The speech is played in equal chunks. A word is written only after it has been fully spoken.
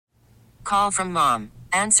Call from mom.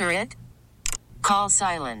 Answer it. Call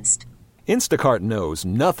silenced. Instacart knows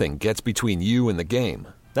nothing gets between you and the game.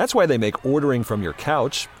 That's why they make ordering from your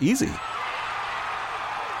couch easy.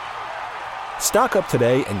 Stock up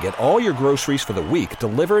today and get all your groceries for the week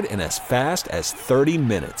delivered in as fast as 30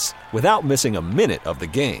 minutes without missing a minute of the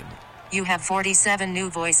game. You have 47 new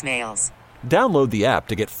voicemails. Download the app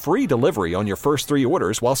to get free delivery on your first 3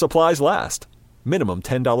 orders while supplies last. Minimum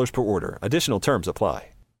 $10 per order. Additional terms apply.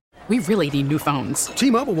 We really need new phones.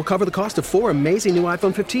 T-Mobile will cover the cost of 4 amazing new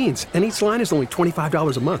iPhone 15s, and each line is only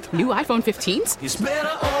 $25 a month. New iPhone 15s? It's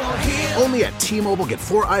better over here. Only at T-Mobile, get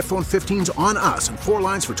 4 iPhone 15s on us and 4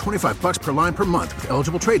 lines for $25 per line per month with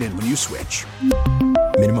eligible trade-in when you switch.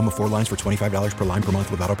 Minimum of 4 lines for $25 per line per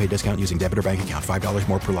month with autopay discount using debit or bank account. $5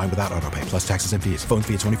 more per line without autopay, plus taxes and fees. Phone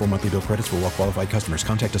fee at 24 monthly bill credits for well-qualified customers.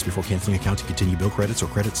 Contact us before canceling account to continue bill credits or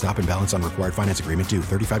credit stop and balance on required finance agreement due.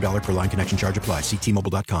 $35 per line connection charge applies. See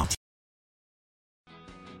T-Mobile.com.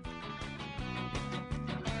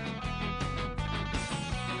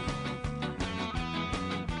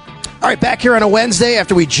 All right, back here on a Wednesday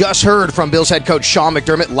after we just heard from Bills head coach Sean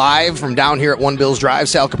McDermott live from down here at One Bills Drive,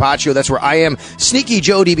 Sal Capaccio. That's where I am. Sneaky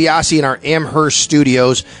Joe DiBiase in our Amherst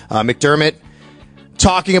studios. McDermott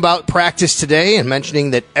talking about practice today and mentioning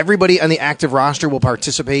that everybody on the active roster will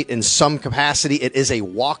participate in some capacity. It is a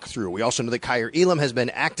walkthrough. We also know that Kyer Elam has been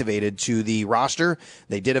activated to the roster.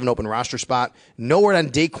 They did have an open roster spot. No word on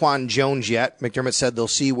Daquan Jones yet. McDermott said they'll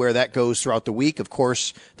see where that goes throughout the week. Of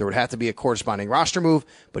course, there would have to be a corresponding roster move,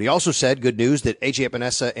 but he also said, good news, that A.J.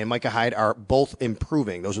 Epinesa and Micah Hyde are both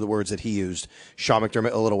improving. Those are the words that he used, Sean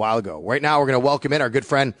McDermott, a little while ago. Right now, we're going to welcome in our good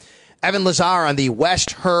friend Evan Lazar on the West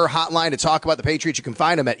Her hotline to talk about the Patriots. You can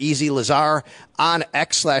find him at Easy Lazar on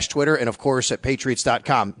X/Twitter and, of course, at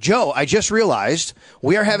Patriots.com. Joe, I just realized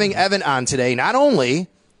we are having Evan on today not only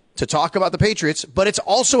to talk about the Patriots, but it's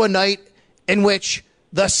also a night in which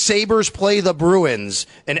the Sabres play the Bruins,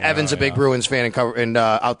 and Evan's a big Bruins fan and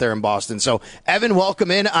out there in Boston. So, Evan,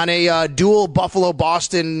 welcome in on a dual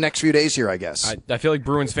Buffalo-Boston next few days here, I guess. I feel like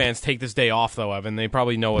Bruins fans take this day off, though, Evan. They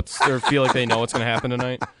probably know or feel like they know what's going to happen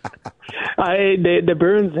tonight. The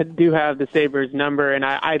Bruins do have the Sabres number, and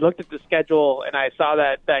I looked at the schedule, and I saw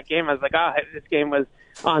that game. I was like, if this game was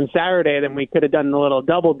on Saturday, then we could have done a little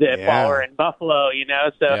double dip while we're in Buffalo,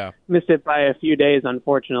 So missed it by a few days,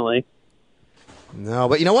 unfortunately. No,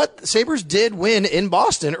 but you know what? The Sabres did win in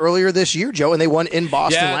Boston earlier this year, Joe, and they won in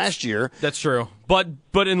Boston last year. That's true. But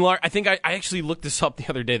I think I actually looked this up the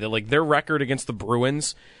other day that like their record against the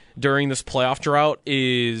Bruins during this playoff drought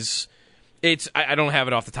I don't have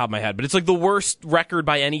it off the top of my head, but it's like the worst record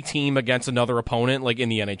by any team against another opponent like in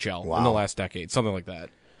the NHL in the last decade, something like that.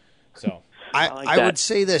 So I would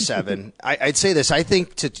say this, Evan. I'd say this. I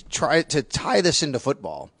think to try to tie this into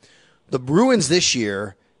football, the Bruins this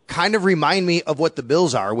year kind of remind me of what the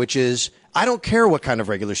Bills are, which is I don't care what kind of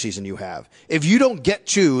regular season you have. If you don't get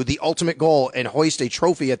to the ultimate goal and hoist a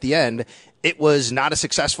trophy at the end, it was not a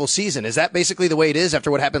successful season. Is that basically the way it is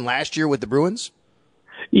after what happened last year with the Bruins?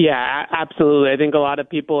 Yeah, absolutely. I think a lot of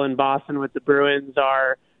people in Boston with the Bruins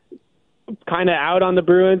are kind of out on the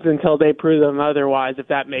Bruins until they prove them otherwise, if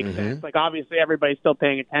that makes sense. Like, obviously, everybody's still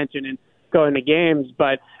paying attention and going to games,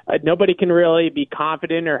 but nobody can really be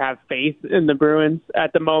confident or have faith in the Bruins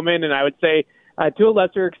at the moment. And I would say to a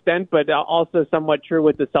lesser extent, but also somewhat true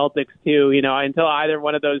with the Celtics too, until either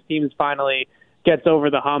one of those teams finally gets over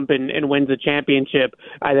the hump and wins a championship,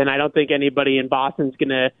 then I don't think anybody in Boston's going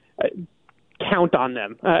to count on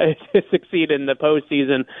them to succeed in the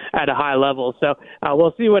postseason at a high level. So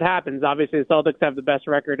we'll see what happens. Obviously, the Celtics have the best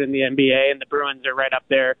record in the NBA, and the Bruins are right up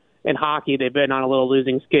there in hockey. They've been on a little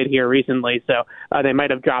losing skid here recently, so they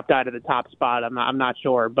might have dropped out of the top spot. I'm not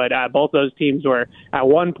sure, but both those teams were at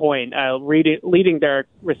one point leading their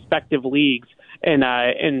respective leagues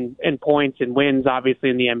in points and wins,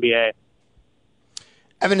 obviously in the NBA.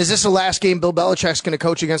 Evan, is this the last game Bill Belichick's going to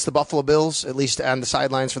coach against the Buffalo Bills, at least on the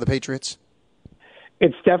sidelines for the Patriots?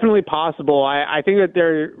 It's definitely possible. I think that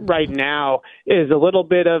there right now is a little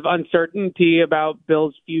bit of uncertainty about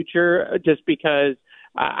Bill's future, just because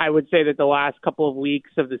I would say that the last couple of weeks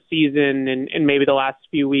of the season and maybe the last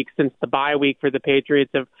few weeks since the bye week for the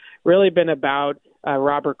Patriots have really been about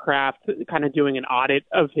Robert Kraft kind of doing an audit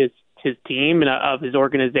of his team and of his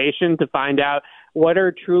organization to find out what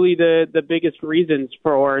are truly the biggest reasons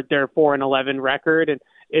for their 4-11 record. And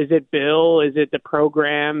is it Bill? Is it the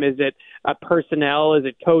program? Is it personnel? Is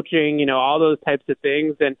it coaching? All those types of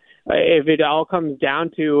things. And if it all comes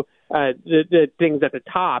down to the things at the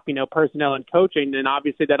top, personnel and coaching, then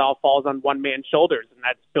obviously that all falls on one man's shoulders, and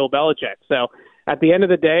that's Bill Belichick. So at the end of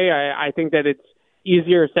the day, I think that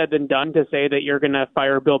easier said than done to say that you're going to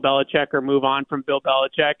fire Bill Belichick or move on from Bill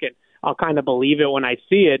Belichick, and I'll kind of believe it when I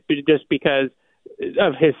see it, just because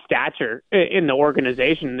of his stature in the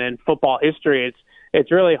organization and football history.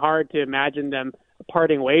 It's really hard to imagine them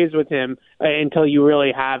parting ways with him until you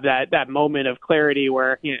really have that moment of clarity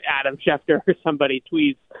where Adam Schefter or somebody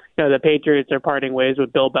tweets, the Patriots are parting ways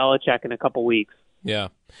with Bill Belichick in a couple weeks. Yeah.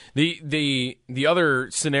 The other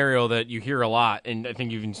scenario that you hear a lot, and I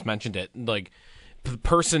think you even just mentioned it, like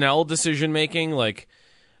personnel decision making, like,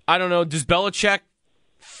 I don't know, does Belichick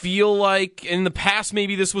feel like in the past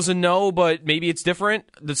maybe this was a no, but maybe it's different,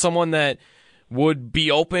 that someone that would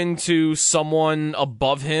be open to someone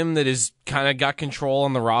above him that is kind of got control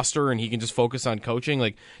on the roster and he can just focus on coaching?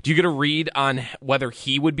 Like, do you get a read on whether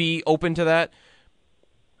he would be open to that?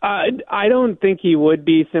 I don't think he would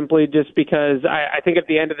be, simply just because I think at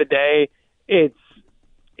the end of the day,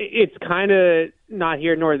 it's kind of not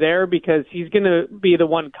here nor there, because he's going to be the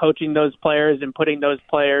one coaching those players and putting those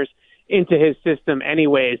players into his system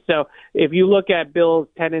anyways. So if you look at Bill's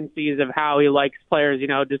tendencies of how he likes players,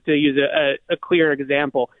 just to use a clear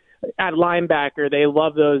example, at linebacker, they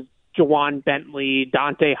love those Jawan Bentley,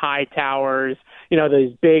 Dante Hightowers,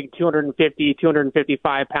 those big 250,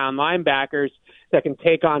 255-pound linebackers that can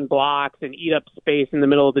take on blocks and eat up space in the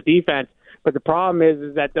middle of the defense. But the problem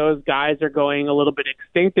is that those guys are going a little bit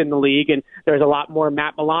extinct in the league, and there's a lot more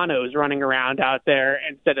Matt Milanos running around out there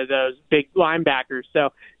instead of those big linebackers. So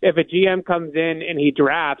if a GM comes in and he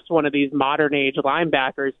drafts one of these modern-age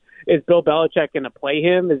linebackers, is Bill Belichick going to play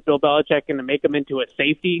him? Is Bill Belichick going to make him into a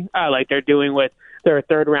safety like they're doing with their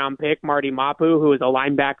third-round pick, Marty Mapu, who is a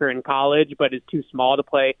linebacker in college but is too small to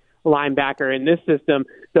play linebacker in this system?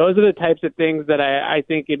 Those are the types of things that I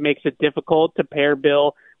think it makes it difficult to pair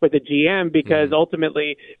Bill with the GM, because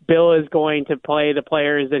ultimately Bill is going to play the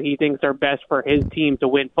players that he thinks are best for his team to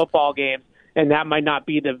win football games, and that might not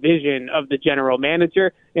be the vision of the general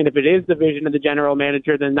manager. And if it is the vision of the general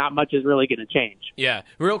manager, then not much is really going to change. Yeah.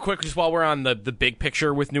 Real quick, just while we're on the big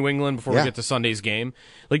picture with New England before we get to Sunday's game,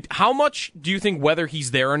 like, how much do you think whether he's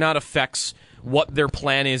there or not affects what their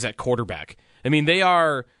plan is at quarterback? I mean, they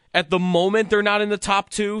are, at the moment, they're not in the top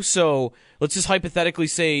two, so let's just hypothetically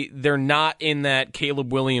say they're not in that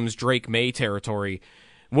Caleb Williams, Drake May territory.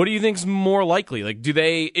 What do you think's more likely? Like, do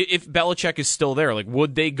they, if Belichick is still there, like,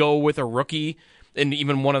 would they go with a rookie and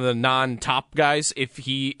even one of the non-top guys if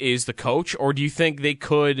he is the coach? Or do you think they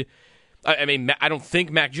could, I mean, I don't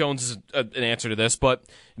think Mac Jones is an answer to this, but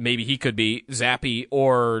maybe he could be Zappy,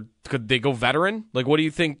 or could they go veteran? Like, what do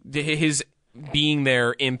you think his being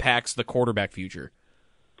there impacts the quarterback future?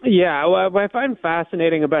 Yeah, what I find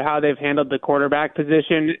fascinating about how they've handled the quarterback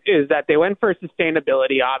position is that they went for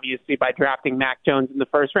sustainability, obviously, by drafting Mac Jones in the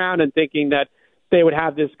first round and thinking that they would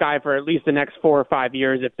have this guy for at least the next 4 or 5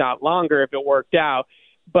 years, if not longer, if it worked out.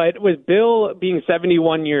 But with Bill being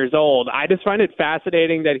 71 years old, I just find it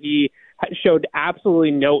fascinating that he showed absolutely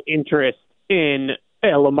no interest in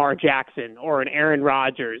a Lamar Jackson or an Aaron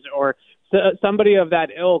Rodgers or somebody of that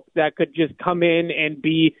ilk that could just come in and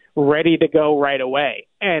be ready to go right away.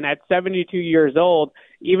 And at 72 years old,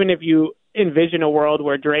 even if you envision a world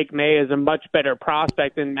where Drake May is a much better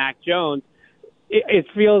prospect than Mac Jones, it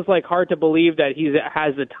feels like hard to believe that he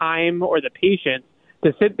has the time or the patience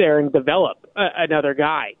to sit there and develop another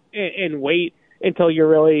guy and wait until you're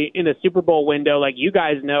really in the Super Bowl window. Like you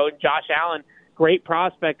guys know, Josh Allen, great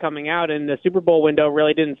prospect coming out, and the Super Bowl window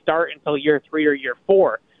really didn't start until year 3 or year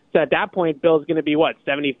 4. So at that point, Bill's going to be,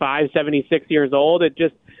 75, 76 years old?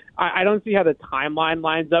 I don't see how the timeline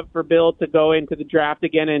lines up for Bill to go into the draft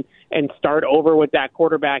again and start over with that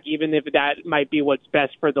quarterback, even if that might be what's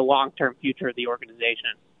best for the long-term future of the organization.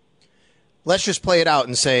 Let's just play it out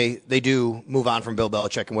and say they do move on from Bill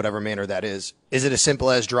Belichick in whatever manner that is. Is it as simple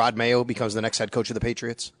as Gerard Mayo becomes the next head coach of the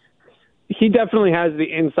Patriots? He definitely has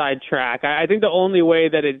the inside track. I think the only way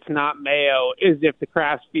that it's not Mayo is if the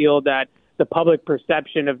Crafts feel that the public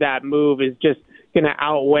perception of that move is just going to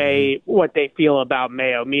outweigh what they feel about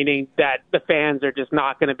Mayo, meaning that the fans are just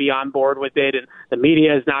not going to be on board with it, and the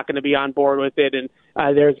media is not going to be on board with it, and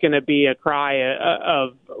there's going to be a cry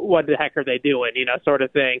of what the heck are they doing, sort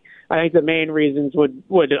of thing. I think the main reasons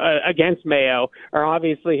would against Mayo are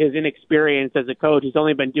obviously his inexperience as a coach. He's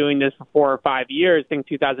only been doing this for 4 or 5 years. I think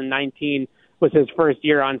 2019 was his first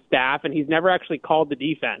year on staff, and he's never actually called the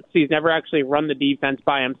defense. He's never actually run the defense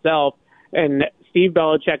by himself. And Steve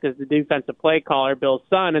Belichick is the defensive play caller, Bill's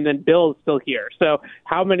son, and then Bill's still here. So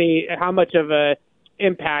how much of a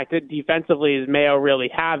impact defensively is Mayo really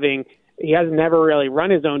having? He has never really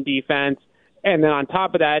run his own defense, And then on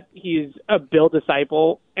top of that, he's a Bill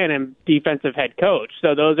disciple and a defensive head coach.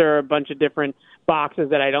 So those are a bunch of different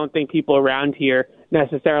boxes that I don't think people around here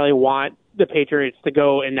necessarily want the Patriots to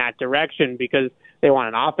go in that direction, because they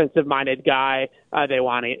want an offensive-minded guy. They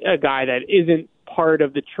want a guy that isn't part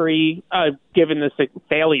of the tree, given the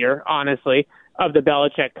failure, honestly, of the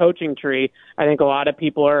Belichick coaching tree. I think a lot of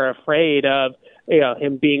people are afraid of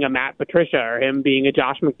him being a Matt Patricia or him being a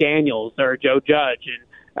Josh McDaniels or Joe Judge,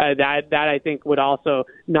 and that I think would also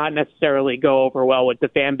not necessarily go over well with the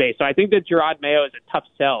fan base. So I think that Gerard Mayo is a tough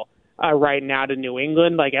sell right now to New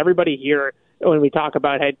England. Like, everybody here, when we talk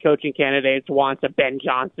about head coaching candidates, wants a Ben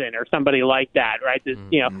Johnson or somebody like that, right? This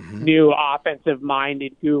new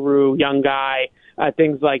offensive-minded guru, young guy,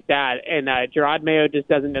 things like that. And Gerard Mayo just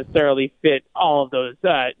doesn't necessarily fit all of those.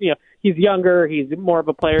 He's younger, he's more of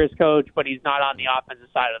a player's coach, but he's not on the offensive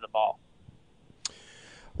side of the ball.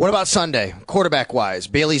 What about Sunday, quarterback-wise?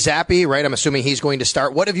 Bailey Zappi, right? I'm assuming he's going to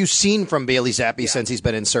start. What have you seen from Bailey Zappi since he's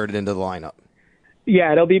been inserted into the lineup?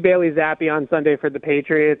 Yeah, it'll be Bailey Zappi on Sunday for the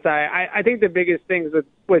Patriots. I think the biggest things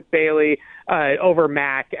with Bailey over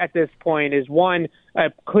Mac at this point is, one,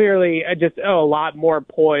 clearly just a lot more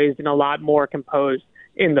poised and a lot more composed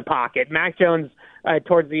in the pocket. Mac Jones,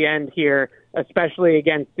 towards the end here, especially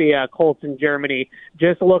against the Colts in Germany,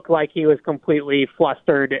 just looked like he was completely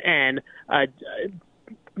flustered and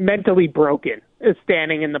mentally broken,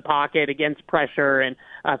 standing in the pocket against pressure and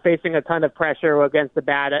facing a ton of pressure against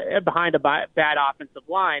behind a bad offensive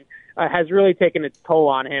line has really taken its toll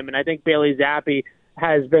on him. And I think Bailey Zappi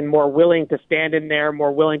has been more willing to stand in there,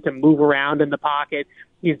 more willing to move around in the pocket.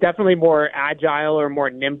 He's definitely more agile or more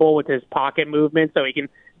nimble with his pocket movement, so he can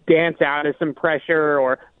dance out of some pressure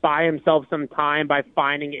or buy himself some time by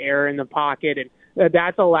finding air in the pocket. And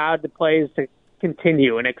that's allowed the plays to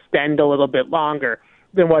continue and extend a little bit longer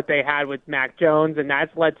than what they had with Mac Jones, and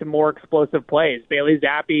that's led to more explosive plays. Bailey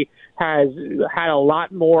Zappi has had a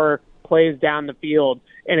lot more plays down the field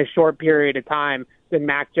in a short period of time than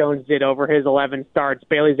Mac Jones did over his 11 starts.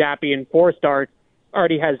 Bailey Zappi in 4 starts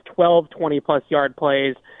already has 12 20-plus yard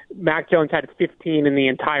plays. Mac Jones had 15 in the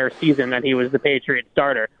entire season that he was the Patriot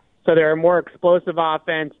starter. So they're a more explosive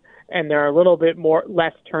offense, and they're a little bit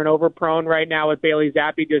less turnover prone right now with Bailey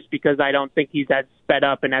Zappi, just because I don't think he's as sped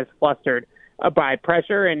up and as flustered by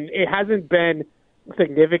pressure, and it hasn't been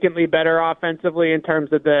significantly better offensively in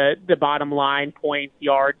terms of the bottom line, points,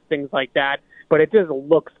 yards, things like that, but it just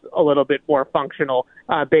looks a little bit more functional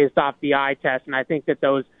based off the eye test, and I think that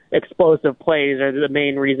those explosive plays are the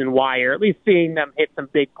main reason why you're at least seeing them hit some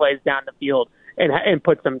big plays down the field and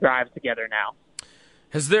put some drives together now.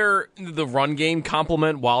 Has the run game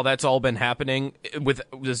complement, while that's all been happening, with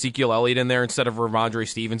Ezekiel Elliott in there instead of Ramondre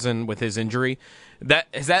Stevenson with his injury,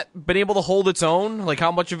 has that been able to hold its own? Like,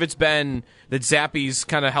 how much of it's been that Zappi's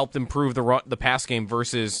kind of helped improve the pass game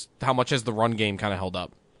versus how much has the run game kind of held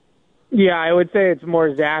up? Yeah, I would say it's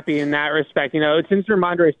more Zappi in that respect. Since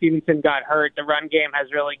Ramondre Stevenson got hurt, the run game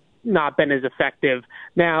has really not been as effective.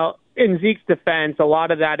 Now, in Zeke's defense, a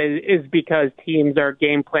lot of that is because teams are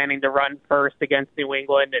game planning to run first against New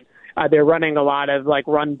England, and they're running a lot of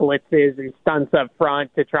run blitzes and stunts up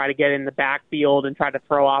front to try to get in the backfield and try to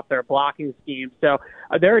throw off their blocking scheme. So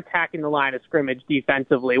they're attacking the line of scrimmage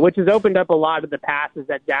defensively, which has opened up a lot of the passes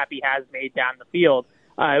that Zappi has made down the field.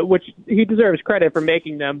 Which he deserves credit for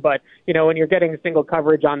making them. But, when you're getting single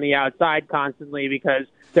coverage on the outside constantly because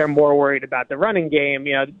they're more worried about the running game,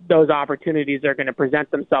 those opportunities are going to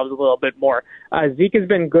present themselves a little bit more. Zeke has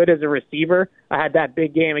been good as a receiver. I had that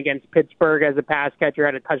big game against Pittsburgh as a pass catcher,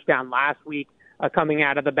 had a touchdown last week coming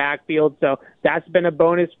out of the backfield. So that's been a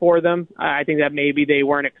bonus for them. I think that maybe they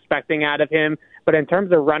weren't expecting out of him. But in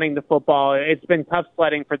terms of running the football, it's been tough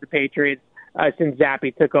sledding for the Patriots since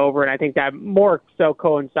Zappi took over, and I think that more so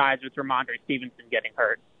coincides with Ramondre Stevenson getting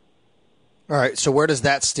hurt. All right, so where does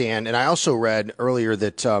that stand? And I also read earlier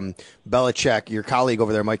that Belichick, your colleague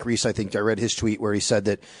over there, Mike Reese, I think I read his tweet where he said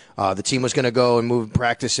that the team was going to go and move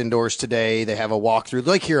practice indoors today. They have a walkthrough,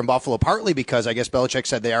 like here in Buffalo, partly because I guess Belichick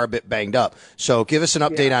said they are a bit banged up. So give us an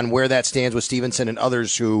update on where that stands with Stevenson and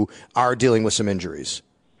others who are dealing with some injuries.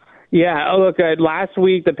 Yeah, look, last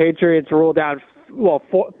week the Patriots ruled out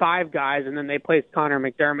 5 guys, and then they placed Connor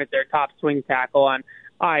McDermott, their top swing tackle, on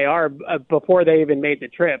IR before they even made the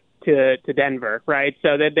trip to Denver, right?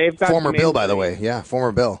 So that they've got former Bill, by the way. Yeah,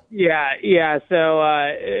 former Bill. Yeah. So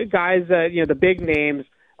guys, the big names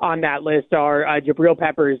on that list are Jabril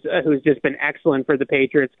Peppers, who's just been excellent for the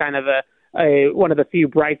Patriots, kind of one of the few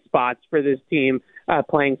bright spots for this team,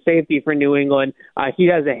 playing safety for New England. He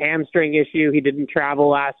has a hamstring issue. He didn't travel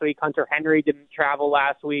last week. Hunter Henry didn't travel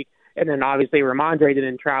last week. And then obviously Ramondre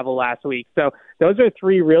didn't travel last week. So those are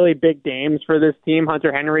three really big names for this team.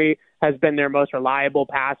 Hunter Henry has been their most reliable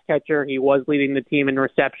pass catcher. He was leading the team in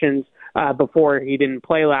receptions before he didn't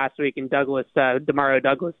play last week, and Demario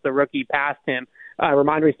Douglas, the rookie, passed him.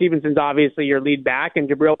 Ramondre Stevenson's obviously your lead back, and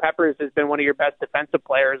Jabril Peppers has been one of your best defensive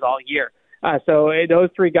players all year. So those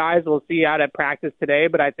three guys we'll see out at practice today,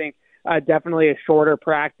 but I think definitely a shorter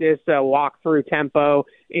practice, walk through tempo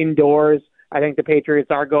indoors. I think the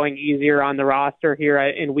Patriots are going easier on the roster here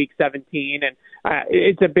in Week 17, and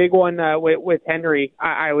it's a big one with Henry.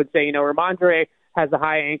 I would say, Ramondre has a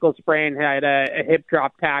high ankle sprain, had a hip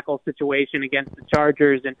drop tackle situation against the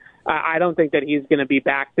Chargers, and I don't think that he's going to be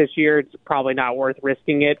back this year. It's probably not worth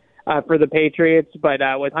risking it for the Patriots, but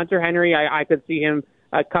with Hunter Henry, I could see him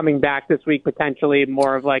coming back this week, potentially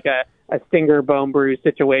more of like a stinger bone bruise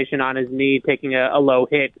situation on his knee, taking a low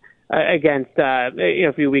hit against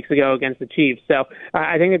a few weeks ago against the Chiefs. So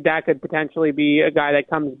I think that could potentially be a guy that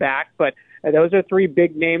comes back. But those are three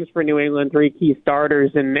big names for New England, three key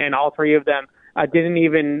starters, and all three of them didn't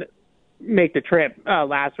even make the trip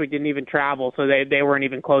last week, didn't even travel, so they weren't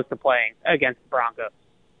even close to playing against the Broncos.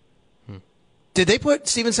 Did they put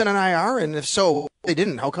Stevenson on IR? And if so, they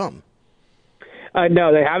didn't. How come?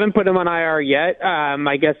 No, they haven't put him on IR yet.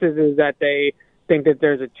 My guess is that they think that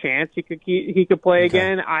there's a chance he could play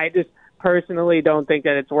again. I just personally don't think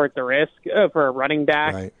that it's worth the risk for a running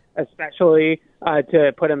back, especially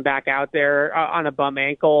to put him back out there on a bum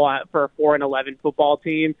ankle for a 4-11 football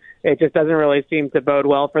team. It just doesn't really seem to bode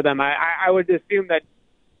well for them. I would assume that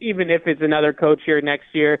even if it's another coach here next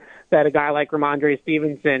year, that a guy like Ramondre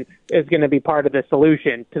Stevenson is going to be part of the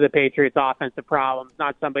solution to the Patriots' offensive problems,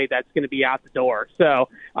 not somebody that's going to be out the door. So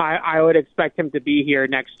I would expect him to be here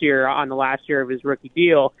next year on the last year of his rookie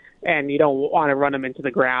deal, and you don't want to run him into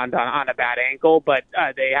the ground on a bad ankle, but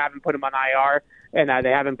they haven't put him on IR, and they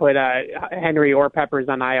haven't put Henry or Peppers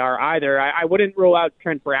on IR either. I wouldn't rule out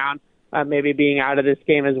Trent Brown maybe being out of this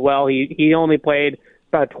game as well. He only played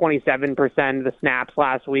about 27% of the snaps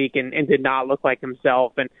last week and did not look like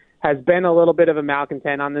himself, and has been a little bit of a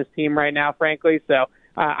malcontent on this team right now, frankly. So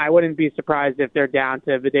I wouldn't be surprised if they're down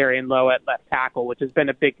to Vidarian Lowe at left tackle, which has been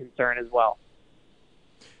a big concern as well.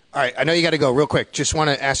 All right, I know you got to go real quick. Just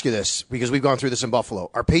want to ask you this, because we've gone through this in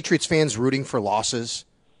Buffalo. Are Patriots fans rooting for losses?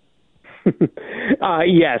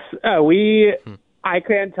 Yes. I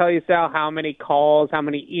can't tell you, Sal, how many calls, how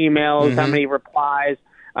many emails, how many replies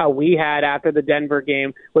we had after the Denver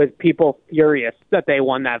game with people furious that they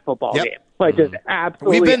won that football game. Like, just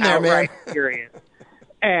absolutely We've been there, outright furious.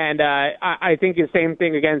 And I think the same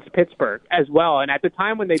thing against Pittsburgh as well. And at the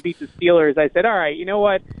time when they beat the Steelers, I said, all right, you know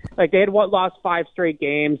what? Like, they had lost 5 straight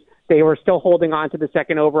games. They were still holding on to the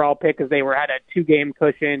second overall pick because they had a 2-game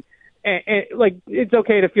cushion. And like, it's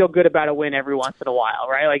okay to feel good about a win every once in a while,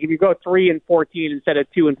 right? Like, if you go 3-14 instead of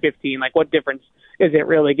 2-15, like, what difference is it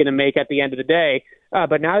really going to make at the end of the day?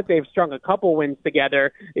 But now that they've strung a couple wins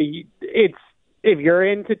together, it's, if you're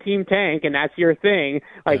into Team Tank and that's your thing,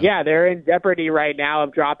 like, yeah, they're in jeopardy right now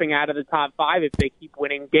of dropping out of the top 5 if they keep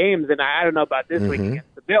winning games. And I don't know about this week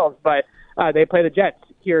against the Bills, but they play the Jets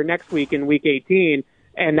here next week in Week 18,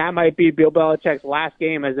 and that might be Bill Belichick's last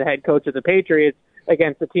game as the head coach of the Patriots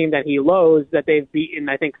against a team that he loathes, that they've beaten,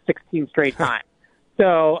 I think, 16 straight times.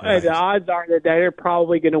 So the odds are that they're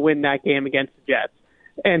probably going to win that game against the Jets.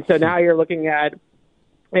 And so now you're looking at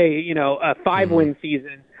a 5-win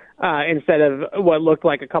season instead of what looked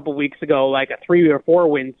like a couple weeks ago, like a 3 or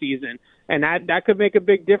 4-win season. And that could make a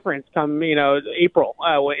big difference come, April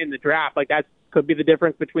in the draft. Like, that could be the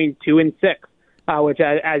difference between 2 and 6, which,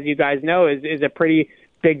 as you guys know, is a pretty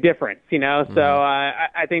big difference, So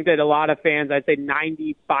I think that a lot of fans, I'd say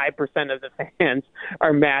 95% of the fans,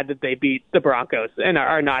 are mad that they beat the Broncos and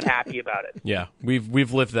are not happy about it. Yeah,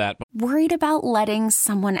 we've lived that. Worried about letting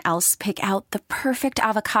someone else pick out the perfect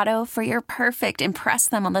avocado for your perfect impress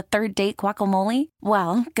them on the third date guacamole?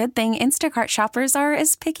 Well, good thing Instacart shoppers are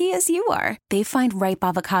as picky as you are. They find ripe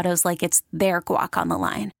avocados like it's their guac on the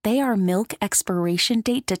line. They are milk expiration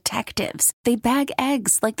date detectives. They bag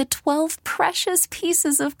eggs like the 12 precious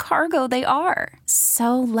pieces of cargo they are.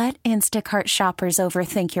 So let Instacart shoppers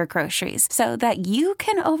overthink your groceries so that you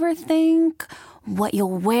can overthink what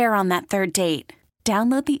you'll wear on that third date.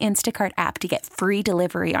 Download the Instacart app to get free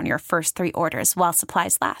delivery on your first 3 orders while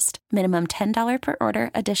supplies last. Minimum $10 per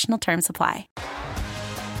order. Additional terms apply.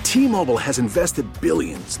 T-Mobile has invested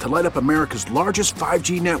billions to light up America's largest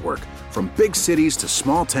 5G network, from big cities to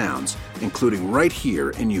small towns, including right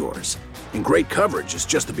here in yours. And great coverage is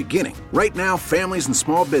just the beginning. Right now, families and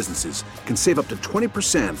small businesses can save up to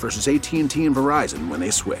 20% versus AT&T and Verizon when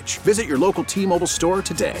they switch. Visit your local T-Mobile store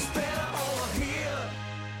today.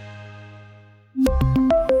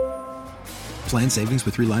 Plan savings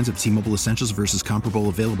with 3 lines of T-Mobile Essentials versus comparable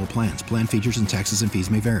available plans. Plan features and taxes and fees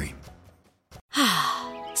may vary.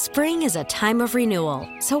 Spring is a time of renewal,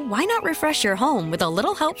 so why not refresh your home with a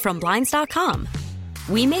little help from Blinds.com?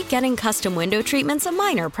 We make getting custom window treatments a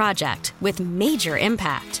minor project with major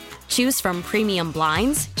impact. Choose from premium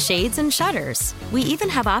blinds, shades, and shutters. We even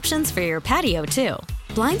have options for your patio, too.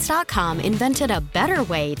 Blinds.com invented a better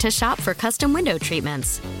way to shop for custom window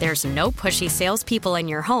treatments. There's no pushy salespeople in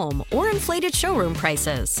your home or inflated showroom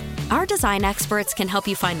prices. Our design experts can help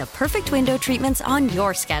you find the perfect window treatments on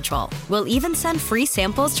your schedule. We'll even send free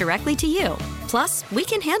samples directly to you. Plus, we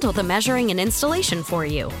can handle the measuring and installation for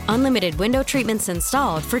you. Unlimited window treatments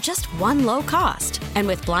installed for just one low cost. And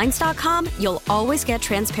with Blinds.com, you'll always get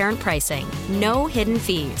transparent pricing. No hidden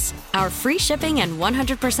fees. Our free shipping and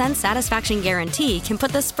 100% satisfaction guarantee can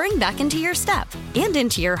put the spring back into your step and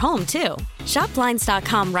into your home, too. Shop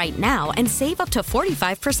Blinds.com right now and save up to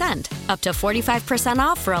 45%. Up to 45%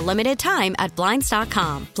 off for a limited time at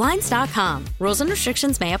Blinds.com. Blinds.com. Rules and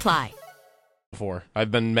restrictions may apply. Before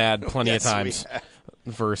I've been mad plenty of times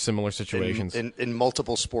for similar situations. In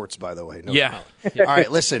multiple sports, by the way. No yeah. All right,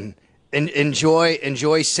 listen.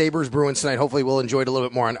 Enjoy Sabres Bruins tonight. Hopefully we'll enjoy it a little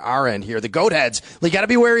bit more on our end here. The Goat Heads, you got to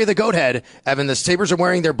be wary of the Goat Head. Evan, the Sabres are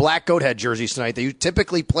wearing their black Goat Head jerseys tonight. They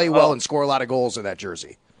typically play well and score a lot of goals in that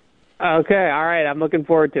jersey. Okay, all right. I'm looking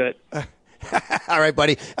forward to it. All right,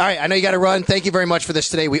 buddy. All right, I know you got to run. Thank you very much for this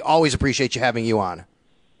today. We always appreciate you having you on.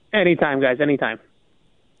 Anytime, guys, anytime.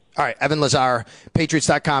 All right, Evan Lazar,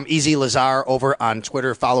 Patriots.com, Easy Lazar over on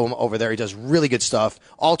Twitter. Follow him over there. He does really good stuff.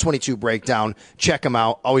 All 22 breakdown. Check him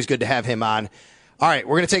out. Always good to have him on. All right,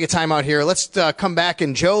 we're going to take a time out here. Let's come back.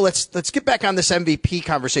 And, Joe, let's get back on this MVP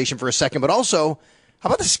conversation for a second. But also, how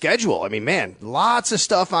about the schedule? I mean, man, lots of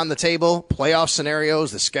stuff on the table. Playoff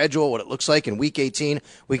scenarios, the schedule, what it looks like in Week 18.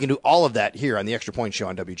 We can do all of that here on the Extra Point Show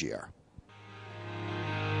on WGR.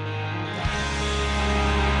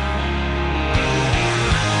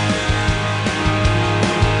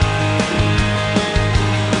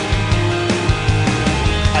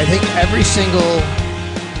 I think every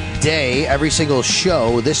single day, every single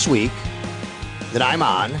show this week that I'm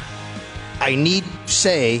on, I need to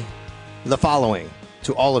say the following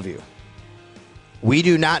to all of you. We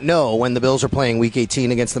do not know when the Bills are playing Week 18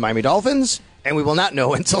 against the Miami Dolphins, and we will not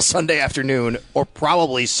know until Sunday afternoon or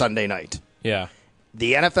probably Sunday night. Yeah.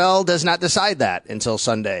 The NFL does not decide that until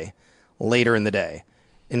Sunday, later in the day.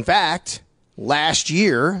 In fact, last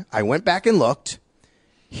year, I went back and looked.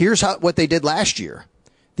 Here's what they did last year.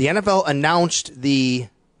 The NFL announced the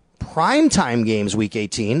primetime games Week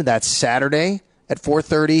 18. That's Saturday at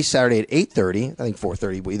 4:30, Saturday at 8:30. I think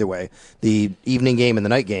 4:30, either way. The evening game and the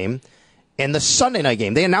night game. And the Sunday night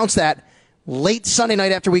game. They announced that late Sunday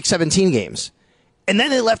night after Week 17 games. And then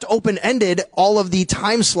they left open-ended all of the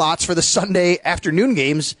time slots for the Sunday afternoon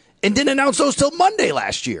games and didn't announce those till Monday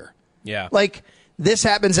last year. Yeah. Like, this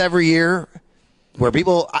happens every year. Where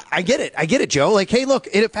people, I get it, Joe. Like, hey, look,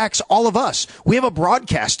 it affects all of us. We have a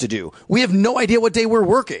broadcast to do. We have no idea what day we're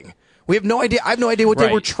working. We have no idea. I have no idea what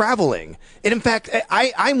day we're traveling. And in fact,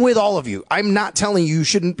 I'm with all of you. I'm not telling you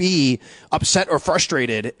shouldn't be upset or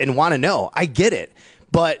frustrated and want to know. I get it.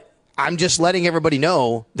 But I'm just letting everybody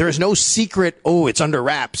know there is no secret, it's under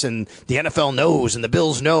wraps and the NFL knows and the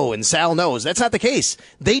Bills know and Sal knows. That's not the case.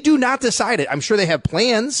 They do not decide it. I'm sure they have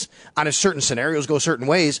plans on if certain scenarios go certain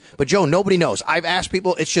ways. But, Joe, nobody knows. I've asked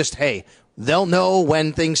people. It's just, hey, they'll know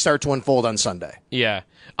when things start to unfold on Sunday. Yeah.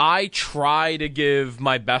 I try to give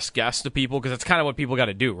my best guess to people because that's kind of what people got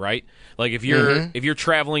to do, right? Like if you're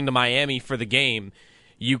traveling to Miami for the game,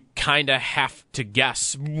 you kind of have to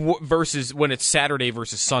guess versus when it's Saturday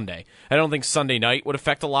versus Sunday. I don't think Sunday night would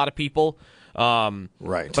affect a lot of people.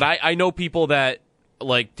 Right. But I know people that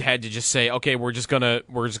like had to just say, okay, we're just gonna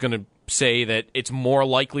say that it's more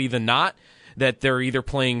likely than not that they're either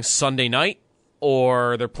playing Sunday night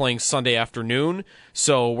or they're playing Sunday afternoon.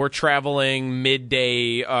 So we're traveling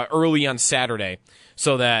midday, early on Saturday,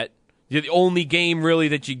 so that the only game really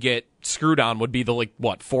that you get screwed on would be the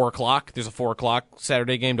 4 o'clock. There's a 4 o'clock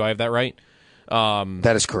Saturday game. Do I have that right?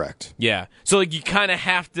 That is correct. Yeah. So you kind of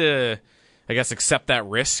have to, I guess, accept that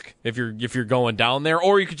risk if you're going down there,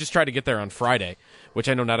 or you could just try to get there on Friday, which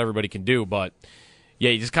I know not everybody can do. But yeah,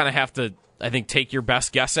 you just kind of have to, I think, take your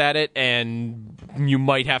best guess at it, and you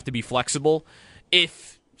might have to be flexible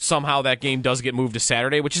if somehow that game does get moved to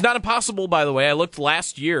Saturday, which is not impossible, by the way. I looked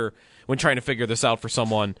last year when trying to figure this out for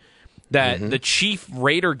someone that the Chief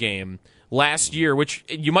Raider game last year, which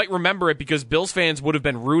you might remember it because Bills fans would have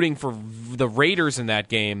been rooting for the Raiders in that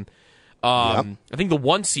game. I think the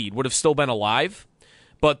 1 seed would have still been alive,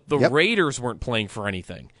 but the Raiders weren't playing for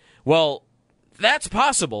anything. Well, That's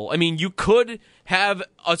possible. I mean, you could have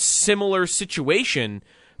a similar situation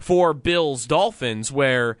for Bills-Dolphins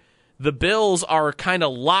where the Bills are kind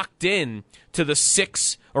of locked in to the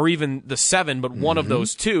 6 or even the 7, but one of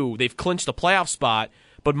those two. They've clinched a playoff spot,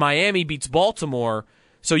 but Miami beats Baltimore.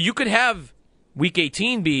 So you could have Week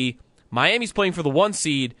 18 be Miami's playing for the 1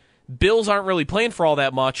 seed, Bills aren't really playing for all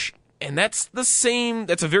that much, and that's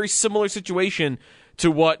a very similar situation to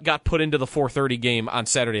what got put into the 4:30 game on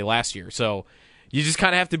Saturday last year. So you just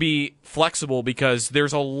kind of have to be flexible because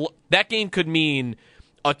that game could mean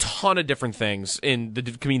a ton of different things.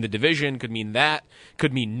 Could mean the division, could mean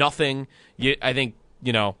nothing. I think,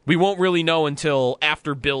 we won't really know until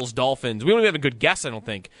after Bills-Dolphins. We won't even have a good guess, I don't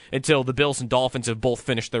think, until the Bills and Dolphins have both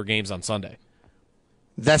finished their games on Sunday.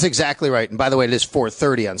 That's exactly right. And by the way, it is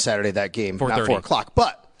 4:30 on Saturday, that game, not 4 o'clock.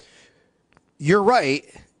 But you're right.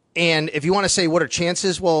 And if you want to say what are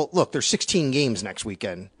chances, well, look, there's 16 games next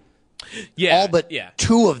weekend. Yeah. All but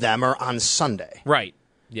 2 of them are on Sunday. Right.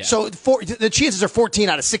 Yeah. So the chances are 14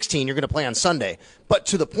 out of 16 you're going to play on Sunday. But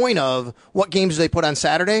to the point of what games do they put on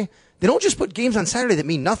Saturday? They don't just put games on Saturday that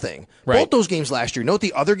mean nothing. Right. Both those games last year. You know what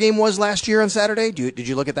the other game was last year on Saturday? Did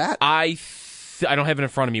you look at that? I don't have it in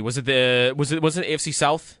front of me. Was it AFC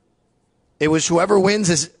South? It was whoever wins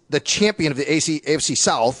is the champion of the AFC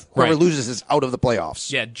South. Whoever loses is out of the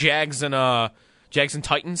playoffs. Yeah, Jags and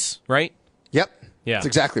Titans, right? Yep. Yeah. That's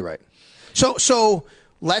exactly right. So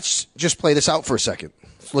let's just play this out for a second.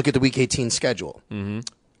 Let's look at the Week 18 schedule. Mm-hmm.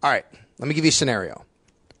 All right. Let me give you a scenario.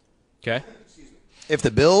 Okay. If the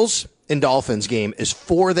Bills and Dolphins game is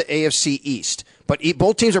for the AFC East, but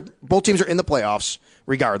both teams are in the playoffs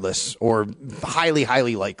regardless, or highly,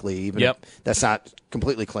 highly likely, even if that's not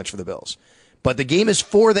completely clinched for the Bills. But the game is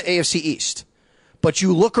for the AFC East. But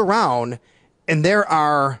you look around, and there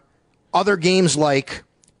are other games like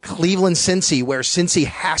Cleveland-Cincy, where Cincy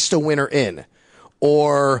has to win or in,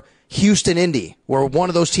 or Houston-Indy, where one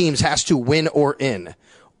of those teams has to win or in,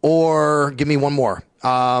 or give me one more.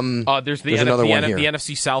 There's another one here. The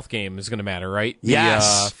NFC South game is going to matter, right?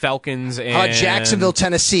 Yes. The Falcons and... How about Jacksonville,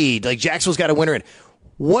 Tennessee? Like, Jacksonville's got a winner in.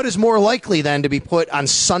 What is more likely, then, to be put on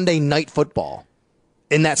Sunday Night Football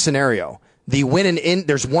in that scenario? The winning in,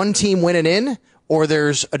 there's one team winning in, or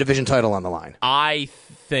there's a division title on the line? I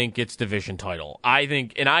think it's division title. I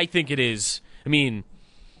think it is. I mean,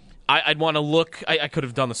 I'd want to look. I could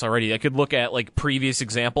have done this already. I could look at like previous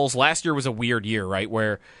examples. Last year was a weird year, right,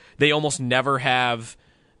 where they almost never have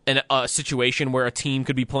a situation where a team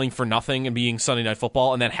could be playing for nothing and being Sunday Night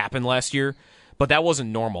Football, and that happened last year. But that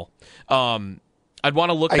wasn't normal. I'd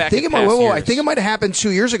want to look back at past years. I think it might have happened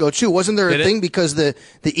 2 years ago, too. Wasn't there a thing because the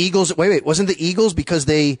Eagles... Wait, wasn't the Eagles because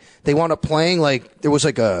they wound up playing like... There was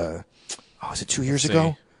like a... Oh, was it 2 years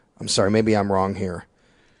ago? I'm sorry, maybe I'm wrong here.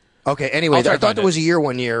 Okay, anyway, I thought there was a year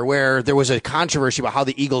one year where there was a controversy about how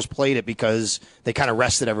the Eagles played it because they kind of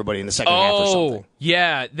rested everybody in the second half or something.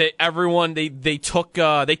 Yeah, they took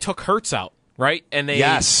Hurts out, right? And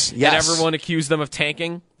yes. And everyone accused them of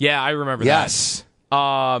tanking. Yeah, I remember that. Yes.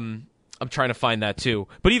 I'm trying to find that too.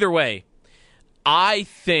 But either way, I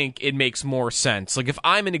think it makes more sense. Like if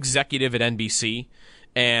I'm an executive at NBC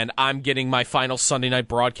and I'm getting my final Sunday night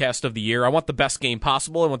broadcast of the year, I want the best game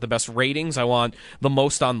possible. I want the best ratings. I want the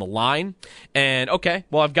most on the line. And okay,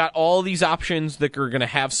 well, I've got all these options that are going to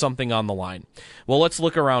have something on the line. Well, let's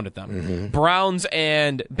look around at them. Mm-hmm. Browns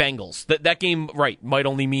and Bengals. That game, right, might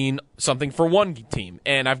only mean something for one team.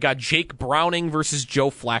 And I've got Jake Browning versus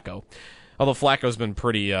Joe Flacco. Although Flacco's been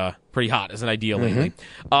pretty hot as an idea lately.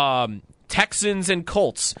 Texans and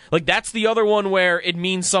Colts. Like, that's the other one where it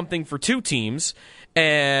means something for two teams.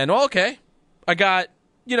 And, well, okay, I got,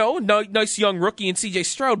 nice young rookie in C.J.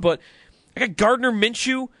 Stroud, but I got Gardner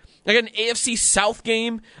Minshew. I got an AFC South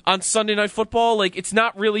game on Sunday Night Football. Like, it's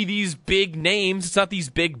not really these big names. It's not these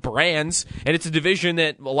big brands. And it's a division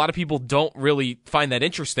that a lot of people don't really find that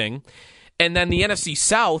interesting. And then the NFC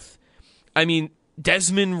South, I mean...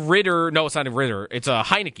 Desmond Ridder, no, it's not a Ridder, it's a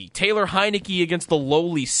Heineke. Taylor Heineke against the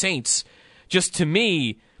lowly Saints. Just to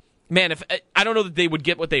me, man, if I don't know that they would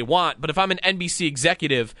get what they want, but if I'm an NBC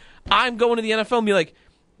executive, I'm going to the NFL and be like,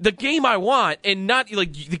 the game I want, and not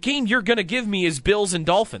like the game you're going to give me is Bills and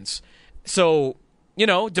Dolphins. So,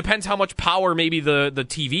 depends how much power maybe the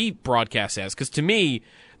TV broadcast has. Because to me,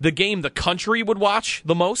 the game the country would watch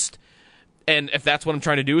the most, and if that's what I'm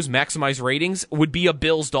trying to do is maximize ratings, would be a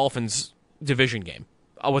Bills-Dolphins division game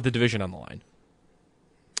with the division on the line.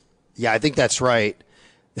 Yeah, I think that's right.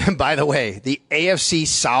 By the way, the AFC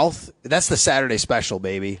South, that's the Saturday special,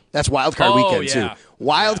 baby. That's Wild Card Weekend, too.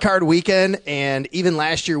 Wild Card Weekend, and even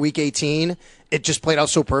last year, Week 18, it just played out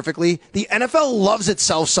so perfectly. The NFL loves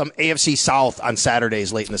itself some AFC South on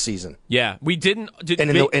Saturdays late in the season. Yeah, we didn't. And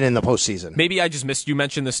in the postseason. Maybe I just missed you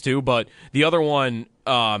mention this too, but the other one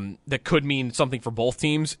that could mean something for both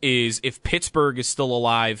teams is if Pittsburgh is still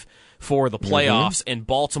alive for the playoffs and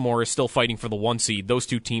Baltimore is still fighting for the 1 seed, those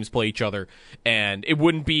two teams play each other. And it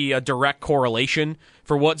wouldn't be a direct correlation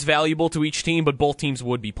for what's valuable to each team, but both teams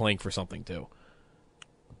would be playing for something too.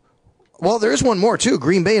 Well, there is one more too,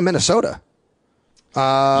 Green Bay and Minnesota.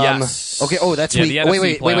 Yes. Okay. Oh, that's week.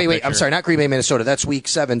 Wait. Picture. I'm sorry, not Green Bay, Minnesota. That's week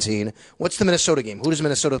 17. What's the Minnesota game? Who does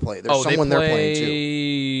Minnesota play? There's someone they're playing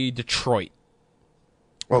too. Detroit.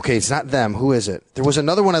 Okay, it's not them. Who is it? There was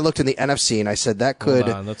another one I looked in the NFC, and I said that could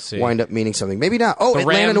wind up meaning something. Maybe not. Oh,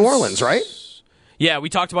 Atlanta, Rams, New Orleans, right? Yeah, we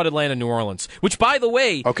talked about Atlanta, New Orleans. Which, by the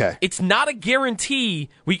way, okay, it's not a guarantee.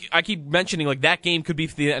 I keep mentioning like that game could be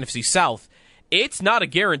for the NFC South. It's not a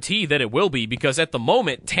guarantee that it will be because at the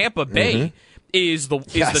moment Tampa Bay is the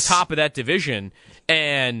top of that division,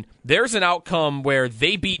 and there's an outcome where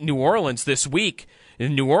they beat New Orleans this week,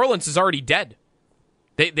 and New Orleans is already dead.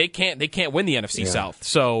 They can't win the NFC South.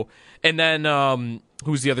 So, and then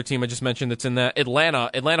who's the other team I just mentioned that's in that?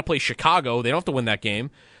 Atlanta. Atlanta plays Chicago. They don't have to win that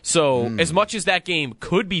game. So as much as that game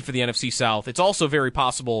could be for the NFC South, it's also very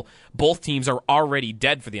possible both teams are already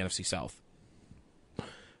dead for the NFC South.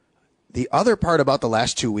 The other part about the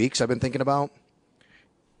last 2 weeks I've been thinking about,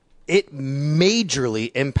 it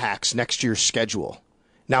majorly impacts next year's schedule.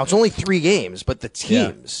 Now, it's only 3 games, but the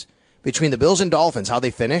teams between the Bills and Dolphins, how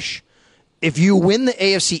they finish, if you win the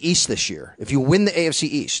AFC East this year, you're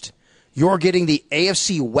getting the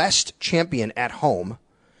AFC West champion at home,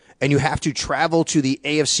 and you have to travel to the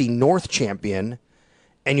AFC North champion,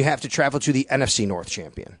 and you have to travel to the NFC North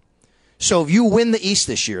champion. So if you win the East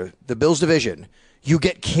this year, the Bills division, you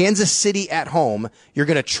get Kansas City at home. You're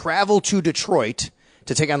going to travel to Detroit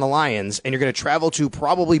to take on the Lions, and you're going to travel to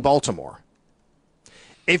probably Baltimore.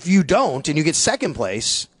 If you don't, and you get second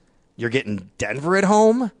place, you're getting Denver at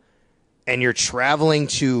home, and you're traveling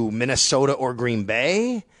to Minnesota or Green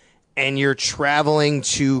Bay, and you're traveling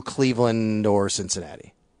to Cleveland or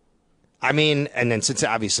Cincinnati. I mean, and then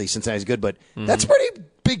obviously Cincinnati's good, but that's a pretty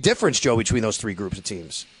big difference, Joe, between those 3 groups of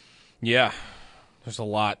teams. Yeah. There's a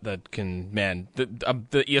lot that can, the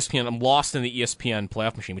ESPN, I'm lost in the ESPN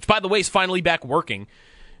playoff machine, which, by the way, is finally back working.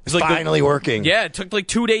 It's like finally working. Yeah, it took like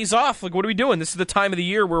 2 days off. Like, what are we doing? This is the time of the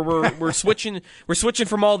year where we're switching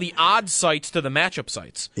from all the odd sites to the matchup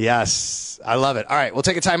sites. Yes, I love it. All right, we'll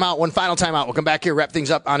take a timeout, one final timeout. We'll come back here, wrap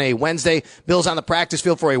things up on a Wednesday. Bills on the practice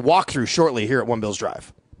field for a walkthrough shortly here at One Bills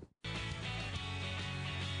Drive.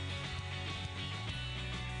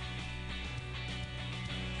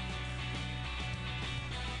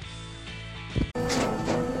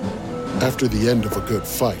 After the end of a good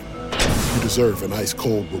fight, you deserve an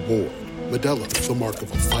ice-cold reward. Modelo is the mark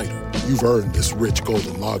of a fighter. You've earned this rich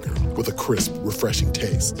golden lager with a crisp, refreshing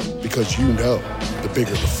taste. Because you know, the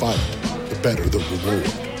bigger the fight, the better the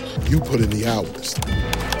reward. You put in the hours,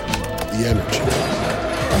 the energy,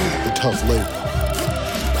 the tough labor.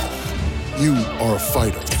 You are a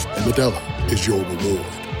fighter, and Modelo is your reward.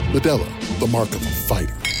 Modelo, the mark of a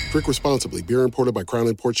fighter. Drink responsibly. Beer imported by Crown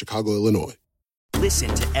Imports, Chicago, Illinois.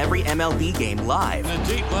 Listen to every MLB game live. In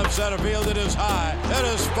the deep left center field, it is high, it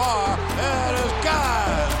is far, it is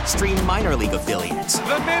gone. Stream minor league affiliates.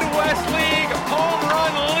 The Midwest League home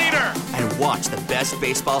run leader. And watch the best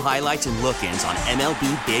baseball highlights and look-ins on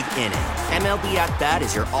MLB Big Inning. MLB At Bat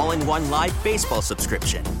is your all-in-one live baseball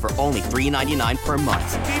subscription for only $3.99 per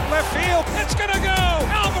month. Deep left field, it's gonna go.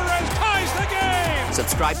 Alvarez ties the game.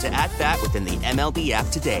 Subscribe to At Bat within the MLB app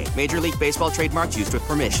today. Major League Baseball trademarks used with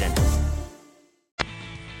permission.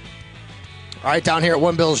 All right, down here at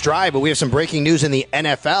One Bills Drive, but we have some breaking news in the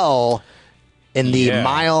NFL in the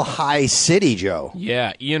Mile High City, Joe.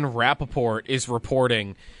 Yeah, Ian Rappaport is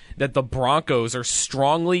reporting that the Broncos are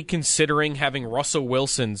strongly considering having Russell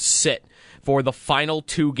Wilson sit for the final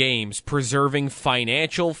 2 games, preserving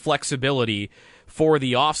financial flexibility for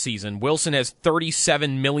the offseason. Wilson has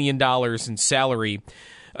 $37 million in salary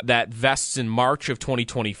that vests in March of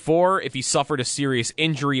 2024. If he suffered a serious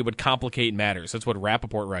injury, it would complicate matters. That's what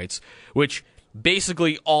Rappaport writes, which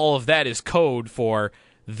basically all of that is code for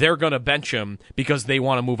they're going to bench him because they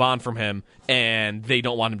want to move on from him and they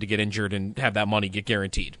don't want him to get injured and have that money get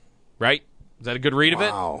guaranteed. Right? Is that a good read of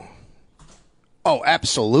it? Oh,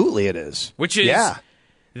 absolutely it is. Which is,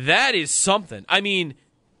 that is something. I mean,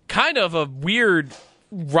 kind of a weird,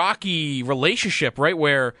 rocky relationship, right?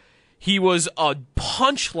 Where he was a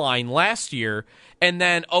punchline last year, and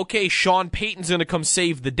then, okay, Sean Payton's going to come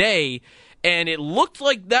save the day, and it looked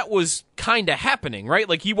like that was kind of happening, right?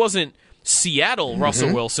 Like, he wasn't Seattle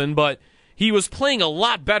Russell Wilson, but he was playing a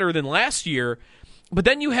lot better than last year. But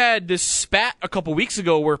then you had this spat a couple weeks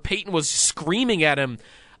ago where Peyton was screaming at him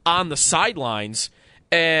on the sidelines,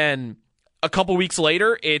 and a couple weeks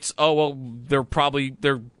later, it's they're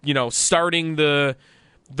starting the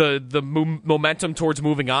momentum towards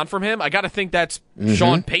moving on from him. I got to think that's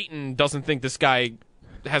Sean Payton doesn't think this guy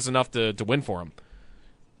has enough to win for him.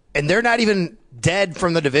 And they're not even dead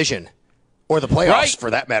from the division or the playoffs,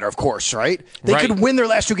 for that matter, of course, right? They could win their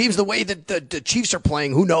last 2 games the way that the Chiefs are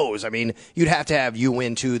playing. Who knows? I mean, you'd have to have you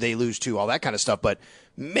win 2, they lose 2, all that kind of stuff. But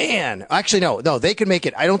man, actually, no, they could make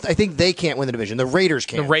it. I think they can't win the division. The Raiders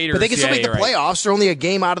can. But they can still make the playoffs. They're only a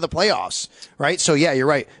game out of the playoffs, right? So yeah, you're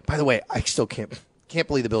right. By the way, I still can't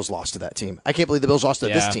believe the Bills lost to that team. I can't believe the Bills lost to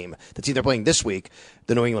this team, the team they're playing this week,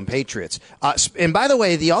 the New England Patriots. And by the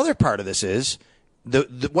way, the other part of this is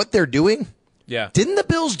what they're doing. Yeah. Didn't the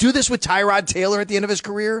Bills do this with Tyrod Taylor at the end of his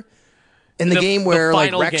career? In the game where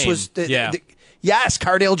Rex was yes,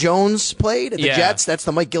 Cardale Jones played at the Jets. That's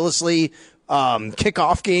the Mike Gillislee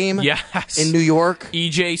kickoff game in New York.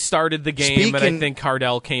 EJ started the game, and I think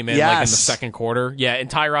Cardale came in in the second quarter. Yeah, and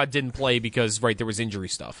Tyrod didn't play because there was injury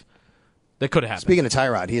stuff. That could have happened. Speaking of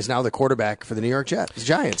Tyrod, he is now the quarterback for the New York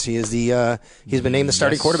Giants. He is he's been named the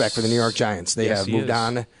starting quarterback for the New York Giants. They have moved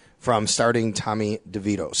on from starting Tommy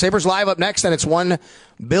DeVito. Sabres Live up next, and it's one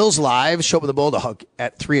Bills Live. Show up with the Bulldog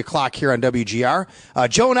at 3 o'clock here on WGR.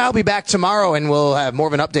 Joe and I will be back tomorrow, and we'll have more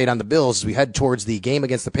of an update on the Bills as we head towards the game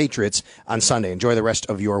against the Patriots on Sunday. Enjoy the rest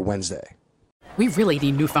of your Wednesday. We really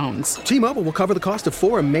need new phones. T-Mobile will cover the cost of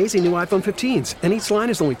 4 amazing new iPhone 15s, and each line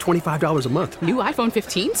is only $25 a month. New iPhone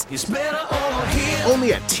 15s? It's better over here.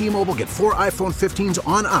 Only at T-Mobile, get 4 iPhone 15s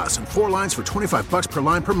on us and 4 lines for $25 per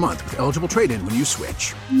line per month with eligible trade-in when you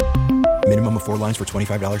switch. Minimum of 4 lines for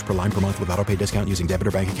 $25 per line per month with autopay discount using debit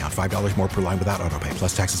or bank account. $5 more per line without autopay,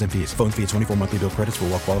 plus taxes and fees. Phone fee at 24 monthly bill credits for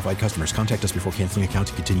well-qualified customers. Contact us before canceling account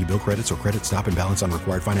to continue bill credits or credit stop and balance on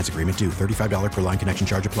required finance agreement due. $35 per line connection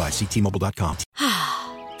charge applies. See T-Mobile.com.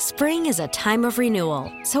 Spring is a time of renewal,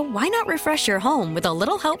 so why not refresh your home with a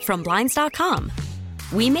little help from Blinds.com?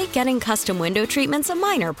 We make getting custom window treatments a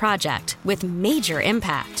minor project with major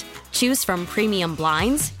impact. Choose from premium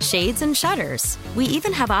blinds, shades, and shutters. We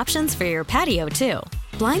even have options for your patio, too.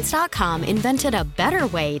 Blinds.com invented a better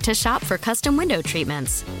way to shop for custom window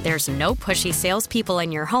treatments. There's no pushy salespeople in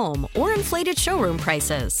your home or inflated showroom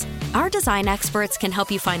prices. Our design experts can help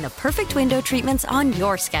you find the perfect window treatments on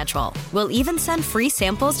your schedule. We'll even send free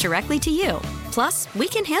samples directly to you. Plus, we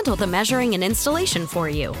can handle the measuring and installation for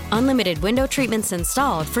you. Unlimited window treatments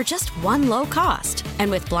installed for just one low cost. And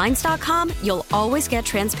with Blinds.com, you'll always get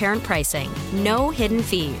transparent pricing. No hidden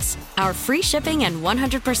fees. Our free shipping and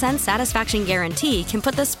 100% satisfaction guarantee can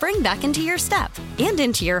put the spring back into your step and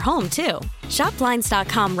into your home, too. Shop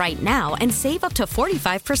Blinds.com right now and save up to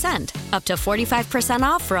 45%. Up to 45%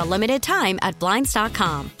 off for a limited time at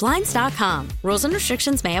Blinds.com. Blinds.com. Rules and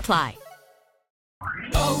restrictions may apply.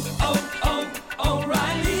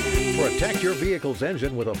 Protect your vehicle's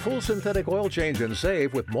engine with a full synthetic oil change and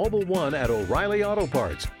save with Mobile One at O'Reilly Auto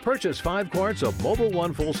Parts. Purchase 5 quarts of Mobile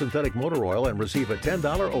One full synthetic motor oil and receive a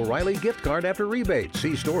 $10 O'Reilly gift card after rebate.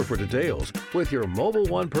 See store for details. With your Mobile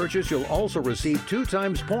One purchase, you'll also receive 2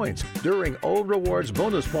 times points during O Rewards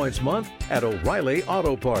Bonus Points Month at O'Reilly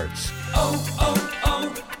Auto Parts.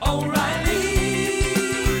 O'Reilly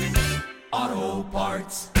Auto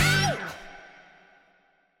Parts.